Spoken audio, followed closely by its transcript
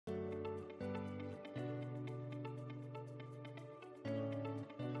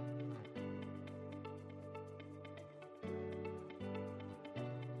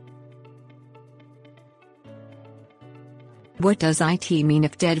What does it mean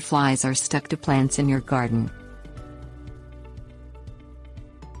if dead flies are stuck to plants in your garden?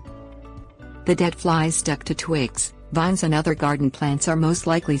 The dead flies stuck to twigs, vines and other garden plants are most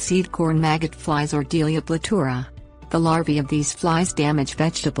likely seedcorn maggot flies or Delia platura. The larvae of these flies damage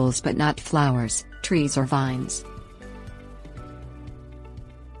vegetables but not flowers, trees or vines.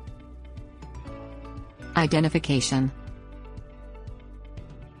 Identification.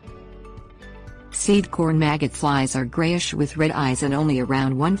 Seedcorn maggot flies are grayish with red eyes and only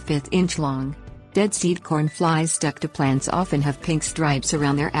around 1/5 inch long. Dead seedcorn flies stuck to plants often have pink stripes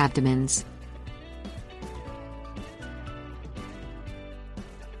around their abdomens.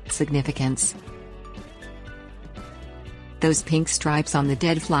 Significance. Those pink stripes on the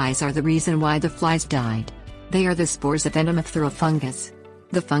dead flies are the reason why the flies died. They are the spores of a fungus.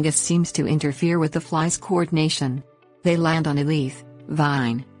 The fungus seems to interfere with the fly's coordination. They land on a leaf,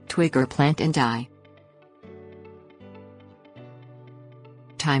 vine, twig or plant and die.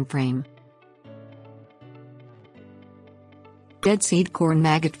 Time frame. Dead seedcorn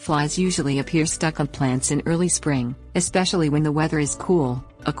maggot flies usually appear stuck on plants in early spring, especially when the weather is cool,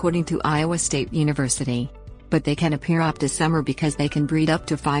 according to Iowa State University. But they can appear up to summer because they can breed up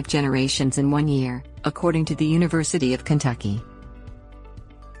to 5 generations in 1 year, according to the University of Kentucky.